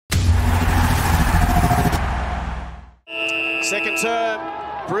Second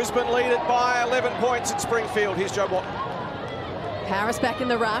term, Brisbane lead it by 11 points at Springfield. Here's Joe Watt. Harris back in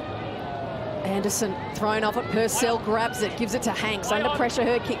the ruck. Anderson thrown off at Purcell, grabs it, gives it to Hanks. Under pressure,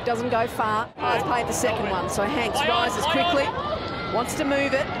 her kick doesn't go far. Has played the second one, so Hanks rises quickly, wants to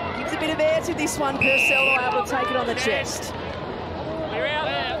move it, gives a bit of air to this one. Purcell are able to take it on the chest.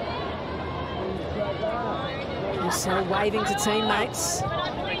 Purcell waving to teammates.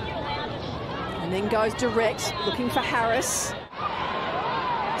 And then goes direct, looking for Harris.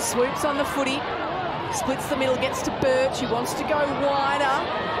 Swoops on the footy, splits the middle, gets to Birch. He wants to go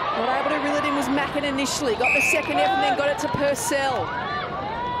wider. Not able to reel it in was Mackin initially. Got the second F and then got it to Purcell.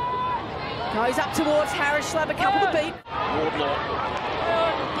 Goes up towards Harris. She'll have a couple to beat. Wardlaw.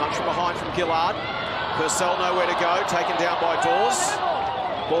 Punch from behind from Gillard. Purcell nowhere to go. Taken down by Dawes.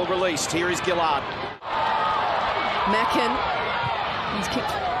 Ball released. Here is Gillard. Mackin. He's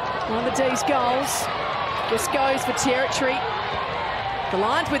kicked one of the D's goals. Just goes for territory. The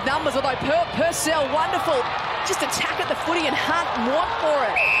Lions with numbers, although Purcell, wonderful. Just attack at the footy and Hunt want for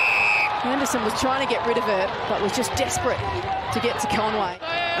it. Anderson was trying to get rid of her, but was just desperate to get to Conway.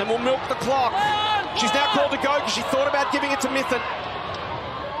 And will milk the clock. She's now called to go because she thought about giving it to Mithen.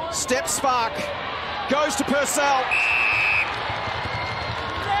 Step Spark. Goes to Purcell.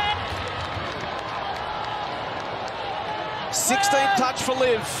 '16th touch for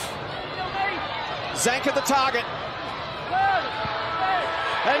Liv. Zank at the target.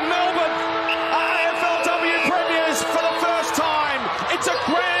 And Melbourne